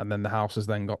 and then the house has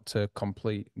then got to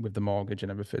complete with the mortgage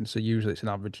and everything. So usually it's an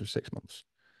average of 6 months.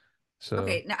 So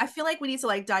Okay, now I feel like we need to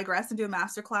like digress and do a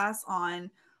masterclass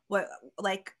on what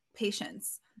like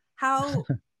patience. How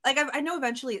like I know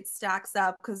eventually it stacks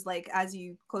up because like as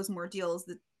you close more deals,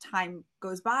 the time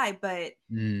goes by, but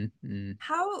mm, mm.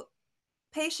 how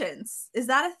patience is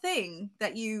that a thing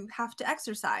that you have to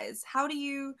exercise? How do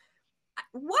you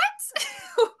what?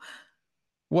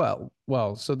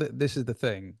 Well, so this is the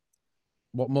thing.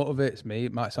 What motivates me,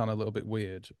 it might sound a little bit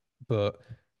weird, but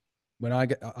I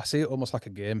see it almost like a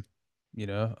game,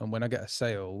 and when I get a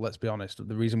sale, let's be honest,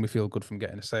 the reason we feel good from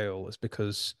getting a sale is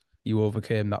because you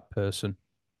overcame that person.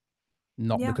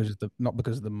 not Yeah. because of the not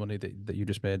because of the money that you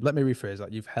just made. Let me rephrase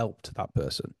that. You've helped that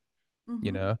person,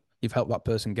 Hmm. you've helped that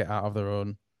person get out of their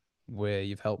own way.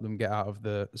 You've helped them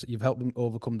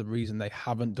overcome the reason they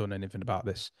haven't done anything about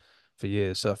this for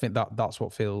years. So I think that's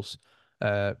what feels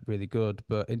really good.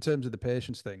 But in terms of the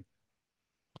patience thing,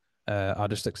 I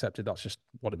just accepted that's just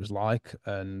what it was like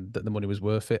and that the money was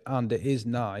worth it. And it is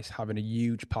nice having a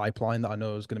huge pipeline that I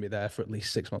know is going to be there for at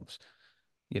least 6 months,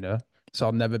 you know. So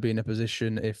I'll never be in a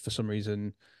position if for some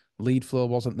reason lead flow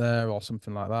wasn't there or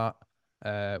something like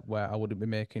that, where I wouldn't be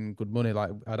making good money.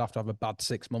 Like I'd have to have a bad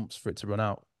 6 months for it to run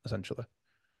out, essentially.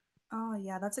 Oh,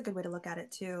 yeah, that's a good way to look at it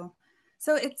too.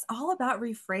 So it's all about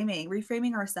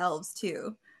reframing ourselves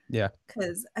too. Yeah,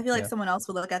 Because I feel like yeah. someone else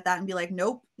would look at that and be like,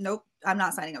 nope, nope, I'm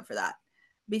not signing up for that.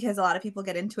 Because a lot of people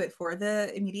get into it for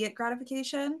the immediate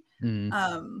gratification.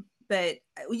 Mm, But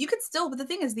you could still, but the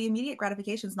thing is, the immediate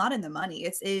gratification is not in the money.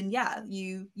 It's in, yeah,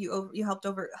 you helped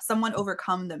someone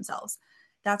overcome themselves.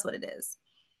 That's what it is.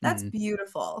 That's mm.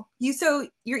 beautiful. So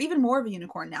you're even more of a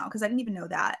unicorn now because I didn't even know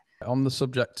that. On the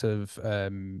subject of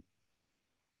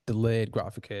delayed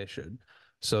gratification,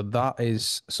 so that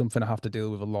is something I have to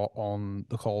deal with a lot on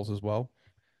the calls as well,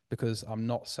 because I'm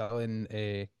not selling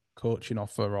a coaching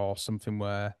offer or something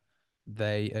where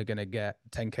they are going to get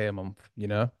 10K a month,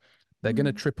 They're going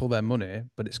to Mhm. triple their money,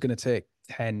 but it's going to take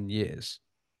 10 years,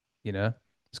 you know?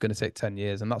 It's going to take 10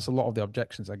 years. And that's a lot of the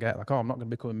objections I get. Like, oh, I'm not going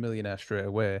to become a millionaire straight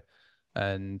away.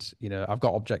 And, I've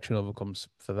got objection overcomes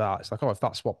for that. It's like, oh, if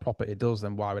that's what property does,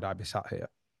 then why would I be sat here?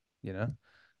 You know,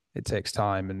 it takes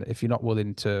time. And if you're not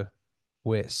willing to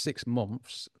wait 6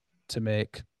 months to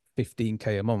make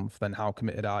 15K a month, then how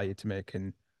committed are you to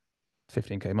making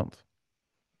 15K a month?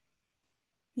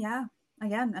 Yeah.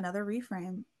 Again, another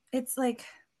reframe. It's like,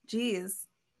 geez,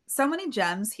 so many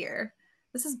gems here.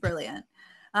 This is brilliant.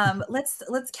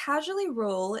 Let's casually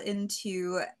roll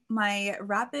into my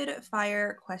rapid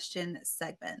fire question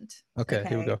segment. Okay,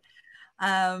 here we Okay. go.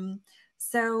 Um,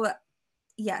 so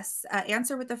yes,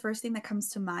 answer with the first thing that comes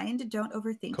to mind. Don't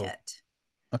overthink Cool. it.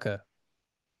 Okay.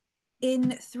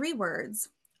 In 3 words,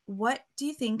 what do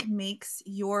you think makes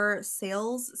your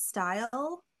sales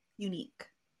style unique?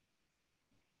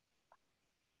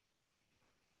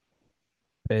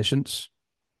 Patience,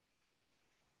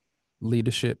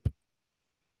 leadership.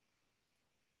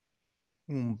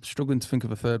 Struggling to think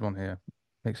of a third one here.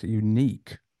 Makes it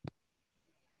unique.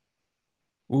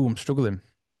 I'm struggling.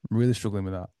 I'm really struggling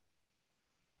with that.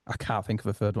 I can't think of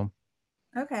a third one.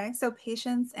 Okay, so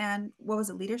patience and what was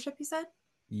it, leadership, you said?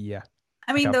 Yeah,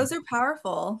 I I mean, can't think. those are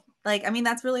powerful. Like, I mean,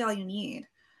 that's really all you need.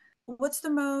 What's the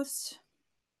most,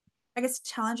 I guess,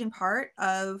 challenging part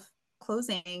of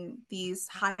closing these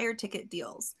higher ticket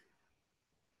deals?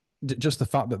 Just the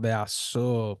fact that they are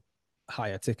so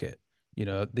higher ticket.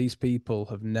 These people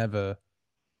have never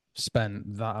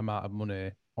spent that amount of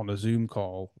money on a Zoom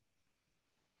call,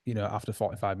 after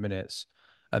 45 minutes.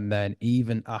 And then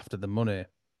even after the money,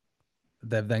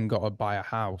 they've then got to buy a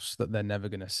house that they're never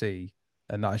going to see.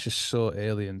 And that is just so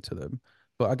alien to them.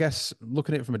 But I guess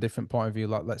looking at it from a different point of view,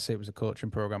 like let's say it was a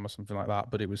coaching program or something like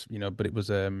that, but it was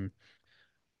an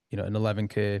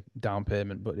 11K down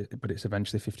payment, but it's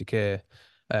eventually 50K.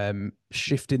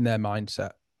 Shifting their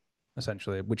mindset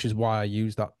essentially, which is why I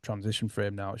use that transition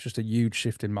frame now. It's just a huge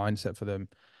shift in mindset for them.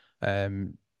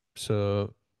 Um,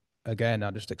 so again,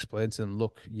 I just explained to them,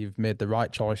 look, you've made the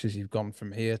right choices. You've gone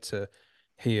from here to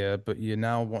here, but you're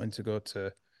now wanting to go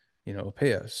to, up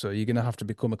here. So you're going to have to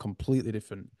become a completely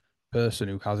different person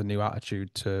who has a new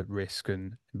attitude to risk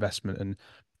and investment and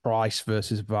price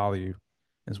versus value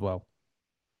as well.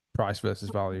 Price versus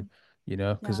value,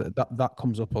 because Yeah. that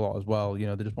comes up a lot as well.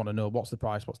 They just want to know what's the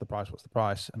price, what's the price, what's the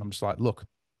price. And I'm just like, look,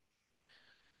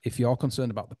 if you're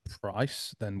concerned about the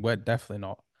price, then we're definitely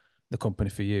not the company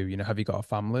for you. Have you got a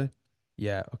family?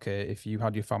 Yeah, okay. If you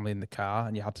had your family in the car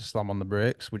and you had to slam on the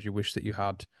brakes, would you wish that you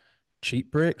had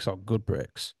cheap brakes or good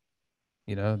brakes?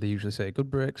 They usually say good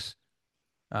brakes.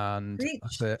 And Preach.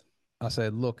 I say,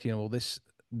 look, well, this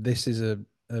is a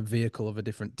vehicle of a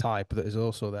different type that is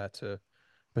also there to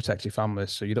protect your family.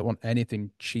 So you don't want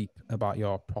anything cheap about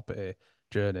your property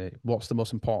journey. What's the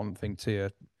most important thing to you?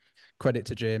 Credit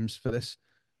to James for this.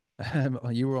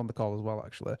 You were on the call as well,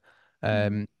 actually.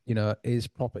 Mhm. Is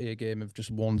property a game of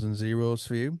just ones and zeros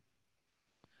for you?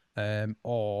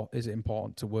 Or is it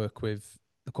important to work with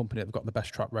the company that have got the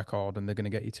best track record and they're going to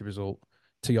get you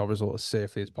to your result as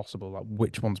safely as possible? Like,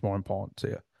 which one's more important to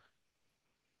you?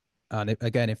 And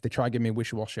again, if they try to give me a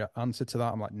wishy-washy answer to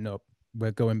that, I'm like, nope,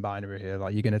 we're going binary here.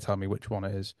 Like, you're going to tell me which one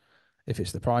it is. If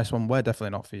it's the price one, we're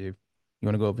definitely not for you. You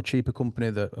want to go with a cheaper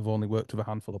company that have only worked with a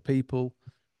handful of people,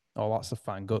 oh, that's the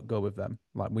fine. Go with them.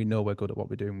 Like, we know we're good at what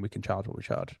we do and we can charge what we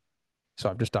charge. So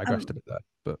I've just digressed a I'm bit there,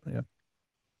 but yeah.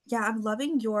 Yeah, I'm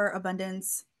loving your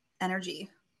abundance energy.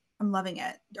 I'm loving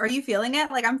it. Are you feeling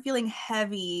it? Like I'm feeling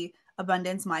heavy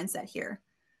abundance mindset here.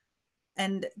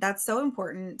 And that's so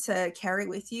important to carry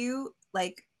with you,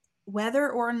 like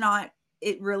whether or not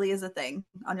it really is a thing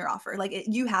on your offer. Like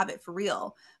you have it for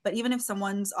real. But even if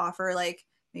someone's offer, like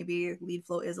maybe lead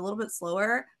flow is a little bit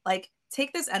slower, like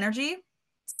take this energy,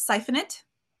 siphon it,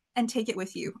 and take it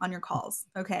with you on your calls.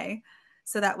 Okay.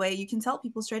 So that way you can tell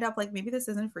people straight up, like, maybe this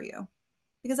isn't for you.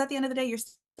 Because at the end of the day, you're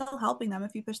still helping them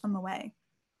if you push them away.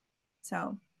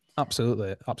 So,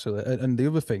 Absolutely, absolutely. And the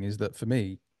other thing is that for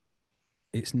me,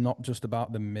 it's not just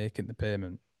about them making the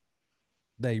payment.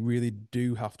 They really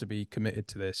do have to be committed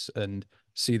to this and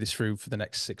see this through for the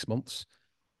next 6 months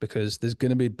because there's going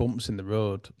to be bumps in the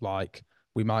road. Like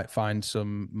we might find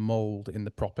some mold in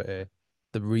the property.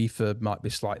 The refurb might be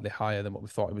slightly higher than what we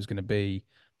thought it was going to be.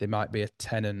 There might be a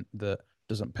tenant that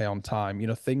doesn't pay on time,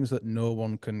 things that no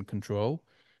one can control.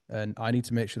 And I need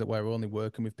to make sure that we're only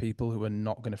working with people who are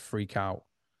not going to freak out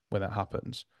when that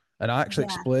happens. And I actually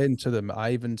yeah. explained to them,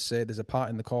 I even say there's a part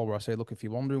in the call where I say, look, if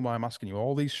you're wondering why I'm asking you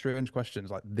all these strange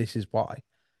questions, like this is why,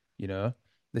 you know,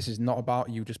 this is not about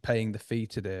you just paying the fee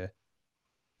today.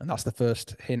 And that's the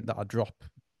first hint that I drop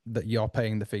that you're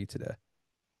paying the fee today,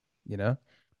 you know?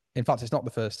 In fact, it's not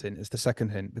the first hint, it's the second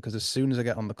hint because as soon as I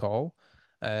get on the call,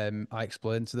 I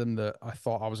explained to them that I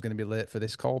thought I was going to be late for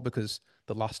this call because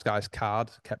the last guy's card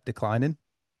kept declining.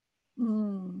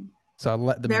 Mm, So I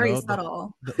let them very know that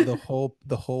subtle.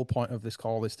 the whole point of this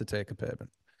call is to take a payment.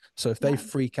 So if they Yeah.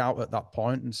 freak out at that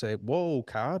point and say, "Whoa,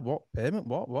 card, what payment,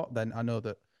 what?" Then I know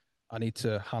that I need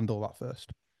to handle that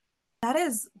first. That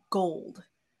is gold.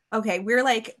 Okay, we're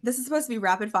like, this is supposed to be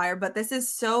rapid fire, but this is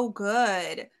so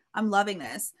good. I'm loving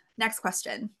this. Next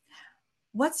question.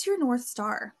 What's your North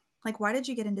Star? Like, why did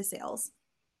you get into sales?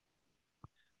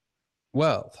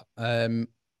 Well, the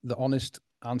honest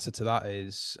answer to that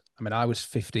is, I mean, I was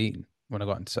 15 when I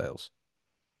got into sales,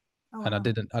 Oh, and I wow.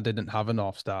 didn't I didn't have a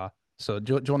North Star. So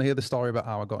do you want to hear the story about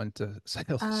how I got into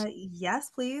sales? Yes,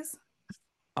 please.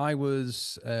 I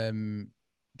was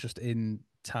just in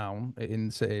town in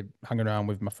the city, hanging around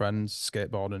with my friends,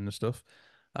 skateboarding and stuff,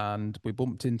 and we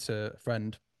bumped into a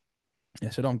friend. I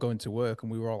said, "Oh, I'm going to work,"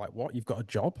 and we were all like, "What? You've got a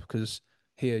job?" Because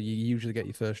here you usually get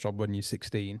your first job when you're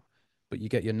 16, but you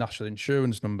get your national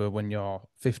insurance number when you're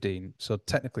 15. So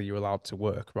technically, you're allowed to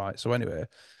work, right? So anyway,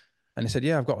 and he said,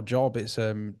 "Yeah, I've got a job. It's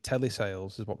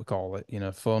telesales is what we call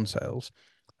it, phone sales."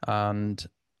 And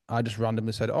I just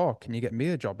randomly said, "Oh, can you get me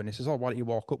a job?" And he says, "Oh, why don't you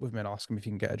walk up with me and ask him if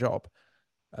you can get a job?"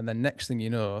 And then next thing you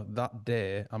know, that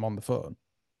day I'm on the phone.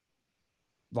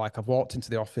 Like I've walked into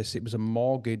the office. It was a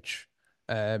mortgage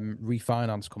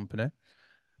refinance company.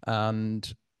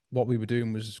 And what we were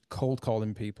doing was cold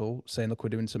calling people, saying, "Look, we're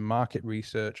doing some market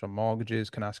research on mortgages.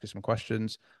 Can I ask you some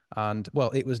questions?" And well,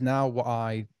 it was now what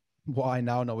I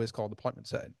now know is called appointment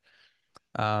setting.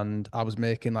 And I was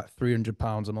making like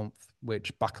 £300 a month,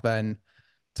 which back then,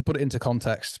 to put it into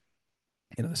context,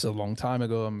 this is a long time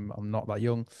ago. I'm not that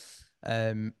young.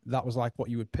 That was like what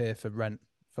you would pay for rent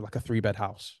for like a three-bed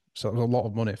house. So it was a lot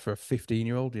of money for a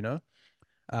 15-year-old.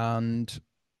 And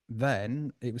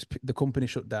then the company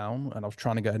shut down and I was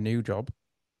trying to get a new job.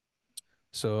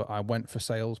 So I went for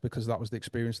sales because that was the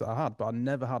experience that I had. But I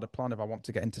never had a plan if I want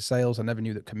to get into sales. I never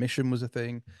knew that commission was a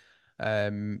thing.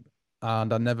 Um,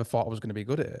 and I never thought I was going to be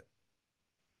good at it.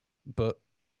 But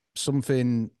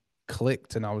something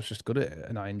clicked and I was just good at it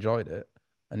and I enjoyed it.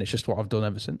 And it's just what I've done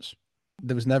ever since.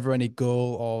 There was never any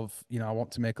goal of, I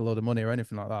want to make a load of money or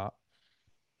anything like that.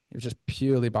 It was just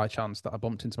purely by chance that I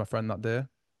bumped into my friend that day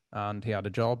and he had a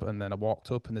job. And then I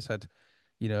walked up and they said,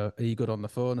 "Are you good on the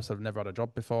phone?" I said, "I've never had a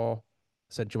job before." I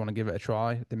said, "Do you want to give it a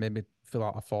try?" They made me fill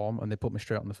out a form and they put me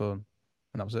straight on the phone.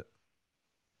 And that was it.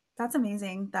 That's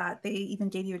amazing that they even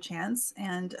gave you a chance.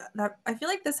 And that I feel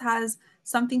like this has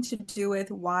something to do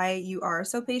with why you are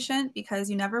so patient because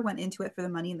you never went into it for the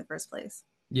money in the first place.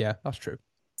 Yeah, that's true.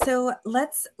 So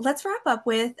let's wrap up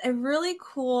with a really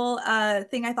cool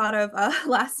thing I thought of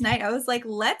last night. I was like,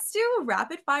 let's do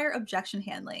rapid fire objection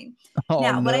handling. Oh,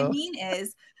 Now, what I no. mean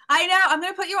is, I know I'm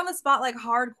going to put you on the spot like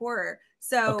hardcore.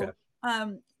 Okay.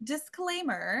 So,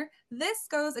 disclaimer: this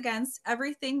goes against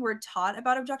everything we're taught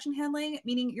about objection handling.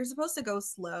 Meaning, you're supposed to go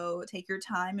slow, take your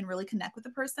time, and really connect with the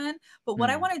person. But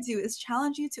what I Hmm. want to do is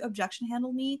challenge you to objection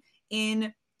handle me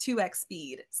in 2x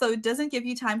speed. So it doesn't give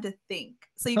you time to think.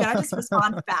 So you got to just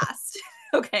respond fast.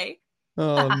 Okay.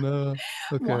 Oh, no.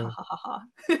 Okay. Mwahaha.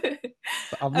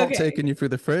 I've not Okay. taken you through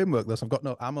the framework, though. So I've got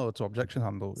no ammo to objection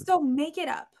handle with. So make it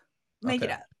up. Make it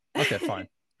Okay. up. Okay, fine.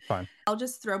 Fine. I'll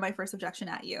just throw my first objection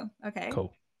at you. Okay.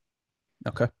 Cool.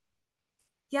 Okay.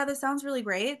 Yeah, this sounds really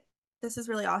great. This is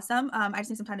really awesome. I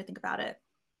just need some time to think about it.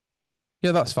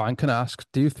 Yeah, that's fine. Can I ask,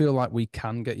 do you feel like we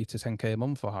can get you to 10K a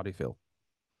month, or how do you feel?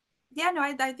 Yeah, no,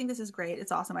 I think this is great.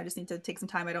 It's awesome. I just need to take some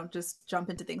time. I don't just jump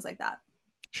into things like that.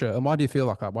 Sure. And why do you feel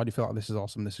like that? Why do you feel like this is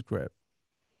awesome? This is great.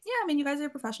 Yeah, I mean, you guys are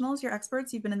professionals. You're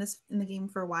experts. You've been in the game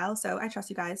for a while, so I trust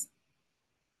you guys.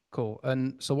 Cool.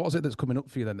 And so what is it that's coming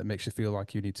up for you then that makes you feel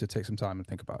like you need to take some time and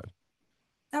think about it?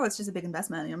 Oh, it's just a big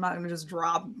investment. I'm not going to just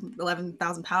drop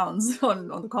 11,000 pounds on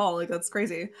the call. Like, that's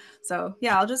crazy. So,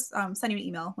 yeah, I'll just send you an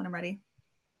email when I'm ready.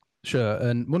 Sure.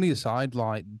 And money aside,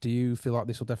 like, do you feel like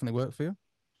this will definitely work for you?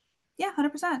 Yeah,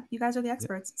 100%. You guys are the Yeah.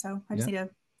 experts. So, I just Yeah. need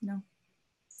to, you know,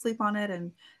 sleep on it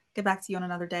and get back to you on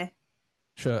another day.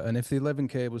 Sure. And if the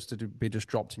 11K was to be just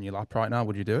dropped in your lap right now,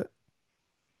 would you do it?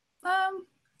 Um,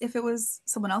 if it was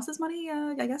someone else's money,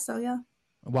 I guess so, yeah.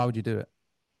 Why would you do it?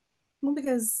 Well,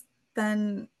 because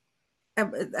then I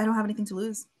don't have anything to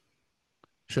lose.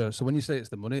 Sure. So when you say it's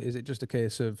the money, is it just a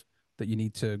case of that you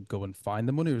need to go and find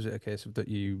the money, or is it a case of that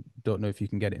you don't know if you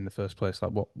can get it in the first place?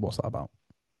 Like, what's that about?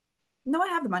 No, I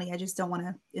have the money. I just don't want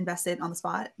to invest it on the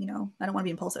spot. I don't want to be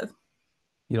impulsive.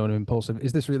 You know, an impulsive.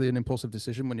 Is this really an impulsive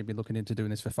decision when you've been looking into doing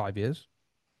this for 5 years?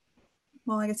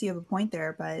 Well, I guess you have a point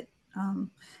there, but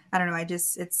I don't know. I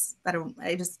just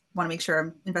want to make sure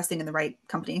I'm investing in the right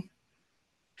company.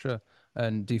 Sure.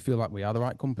 And do you feel like we are the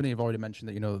right company? You've already mentioned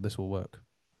that you know that this will work.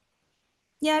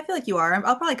 Yeah, I feel like you are. I'm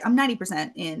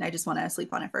 90% in. I just want to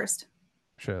sleep on it first.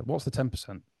 Sure. What's the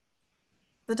 10%?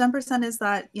 The 10% is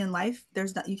that in life,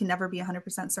 you can never be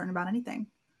 100% certain about anything.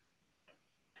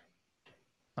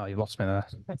 Oh, you lost me there.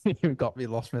 You got me,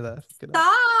 lost me there. Fucking hell.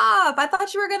 Stop! I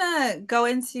thought you were gonna go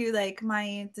into like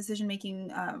my decision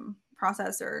making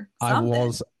process or something.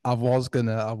 I was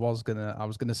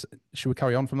gonna. Should we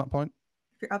carry on from that point?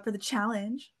 If you're up for the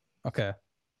challenge. Okay,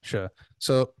 sure.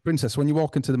 So, Princess, when you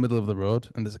walk into the middle of the road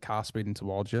and there's a car speeding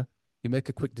towards you, you make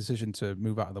a quick decision to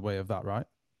move out of the way of that, right?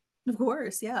 Of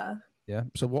course, yeah. Yeah.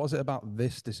 So, what is it about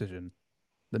this decision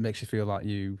that makes you feel like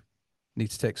you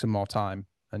need to take some more time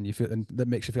and that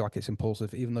makes you feel like it's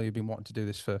impulsive, even though you've been wanting to do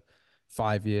this for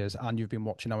 5 years and you've been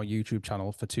watching our YouTube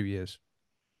channel for 2 years?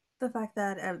 The fact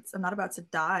that I'm not about to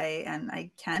die and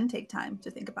I can take time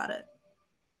to think about it.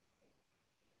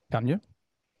 Can you?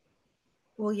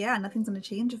 Well, yeah, nothing's gonna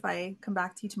change if I come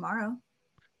back to you tomorrow.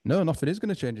 No, nothing is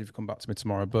going to change if you come back to me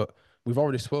tomorrow. But we've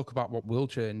already spoke about what will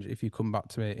change if you come back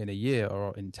to me in a year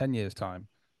or in 10 years' time.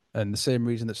 And the same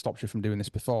reason that stops you from doing this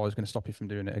before is going to stop you from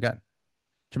doing it again.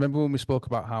 Do you remember when we spoke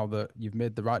about how that you've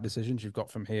made the right decisions, you've got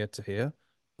from here to here,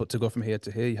 but to go from here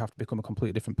to here, you have to become a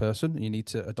completely different person and you need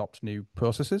to adopt new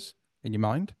processes in your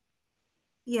mind?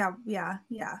 Yeah, yeah,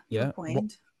 yeah. You have a Yeah.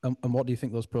 point. And what do you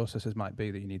think those processes might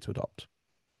be that you need to adopt?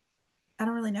 I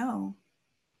don't really know.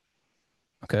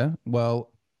 Okay.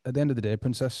 Well, at the end of the day,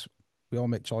 Princess, we all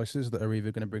make choices that are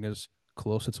either going to bring us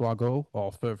closer to our goal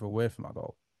or further away from our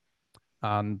goal.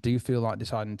 And do you feel like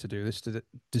deciding to do this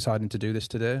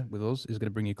today with us is going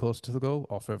to bring you closer to the goal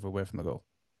or further away from the goal?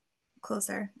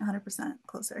 Closer, 100%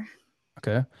 closer.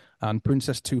 Okay. And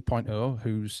Princess 2.0,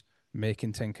 who's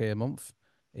making 10K a month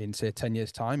in say 10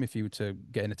 years time, if you were to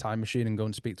get in a time machine and go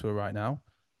and speak to her right now,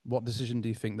 what decision do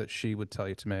you think that she would tell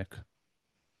you to make?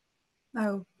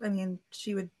 Oh, I mean,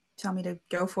 she would tell me to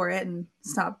go for it and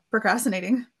stop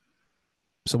procrastinating.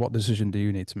 So what decision do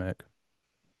you need to make?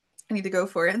 I need to go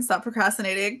for it and stop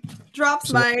procrastinating. Drops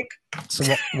So what mic. so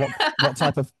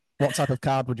what type of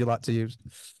card would you like to use?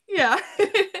 Yeah.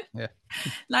 Yeah.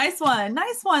 Nice one.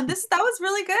 Nice one. That was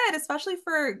really good, especially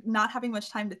for not having much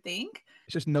time to think.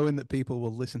 It's just knowing that people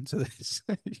will listen to this.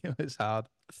 It's hard.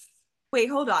 Wait,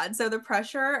 hold on. So the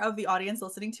pressure of the audience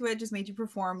listening to it just made you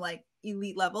perform like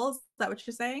elite levels. Is that what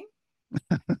you're saying?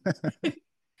 I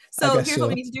So guess here's what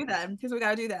we so. need to do then. Here's what we got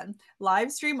to do then. Live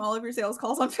stream all of your sales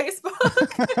calls on Facebook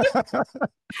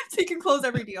so you can close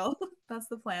every deal. That's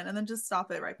the plan. And then just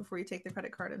stop it right before you take the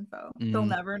credit card info. They'll Mm.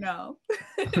 never know.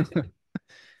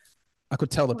 I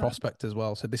could tell the Well, prospect as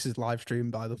well. So this is live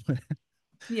stream, by the way.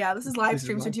 yeah, this is live This is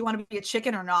stream. So live. do you want to be a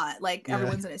chicken or not? Like Yeah.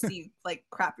 everyone's gonna see like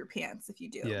crap your pants if you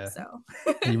do. Yeah. So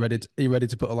Are you ready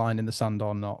to put a line in the sand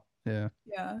or not? Yeah.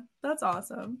 yeah, that's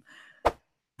awesome.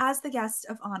 As the guest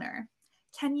of honor,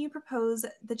 can you propose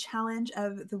the challenge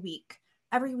of the week?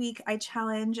 Every week, I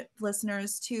challenge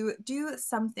listeners to do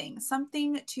something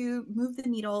to move the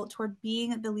needle toward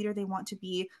being the leader they want to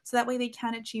be, so that way they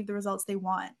can achieve the results they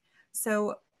want.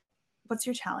 So, what's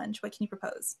your challenge? What can you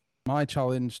propose? My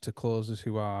challenge to closers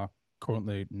who are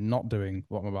currently not doing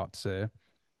what I'm about to say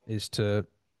is to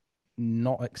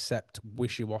not accept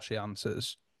wishy-washy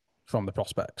answers from the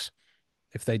prospects.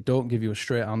 If they don't give you a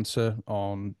straight answer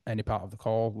on any part of the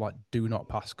call, like do not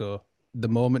pass go. The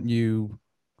moment you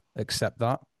accept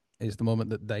that is the moment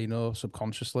that they know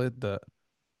subconsciously that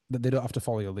they don't have to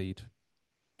follow your lead.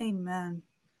 Amen.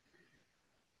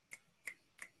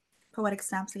 Poetic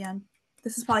snaps again.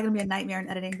 This is probably going to be a nightmare in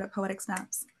editing, but poetic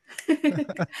snaps.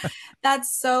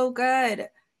 That's so good.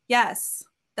 Yes,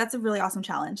 that's a really awesome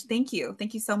challenge. Thank you.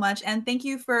 Thank you so much. And thank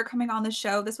you for coming on the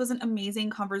show. This was an amazing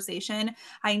conversation.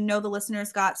 I know the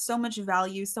listeners got so much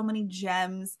value, so many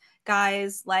gems.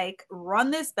 Guys, like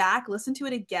run this back, listen to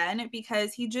it again,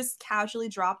 because he just casually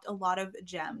dropped a lot of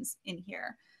gems in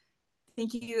here.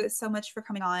 Thank you so much for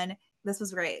coming on. This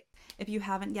was great. If you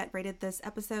haven't yet rated this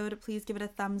episode, please give it a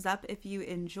thumbs up if you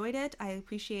enjoyed it. I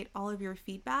appreciate all of your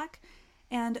feedback.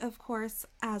 And of course,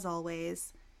 as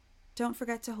always, don't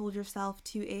forget to hold yourself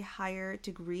to a higher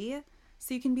degree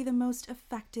so you can be the most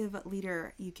effective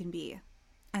leader you can be.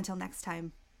 Until next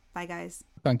time, bye guys.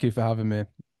 Thank you for having me.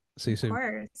 See you Of soon.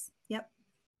 course.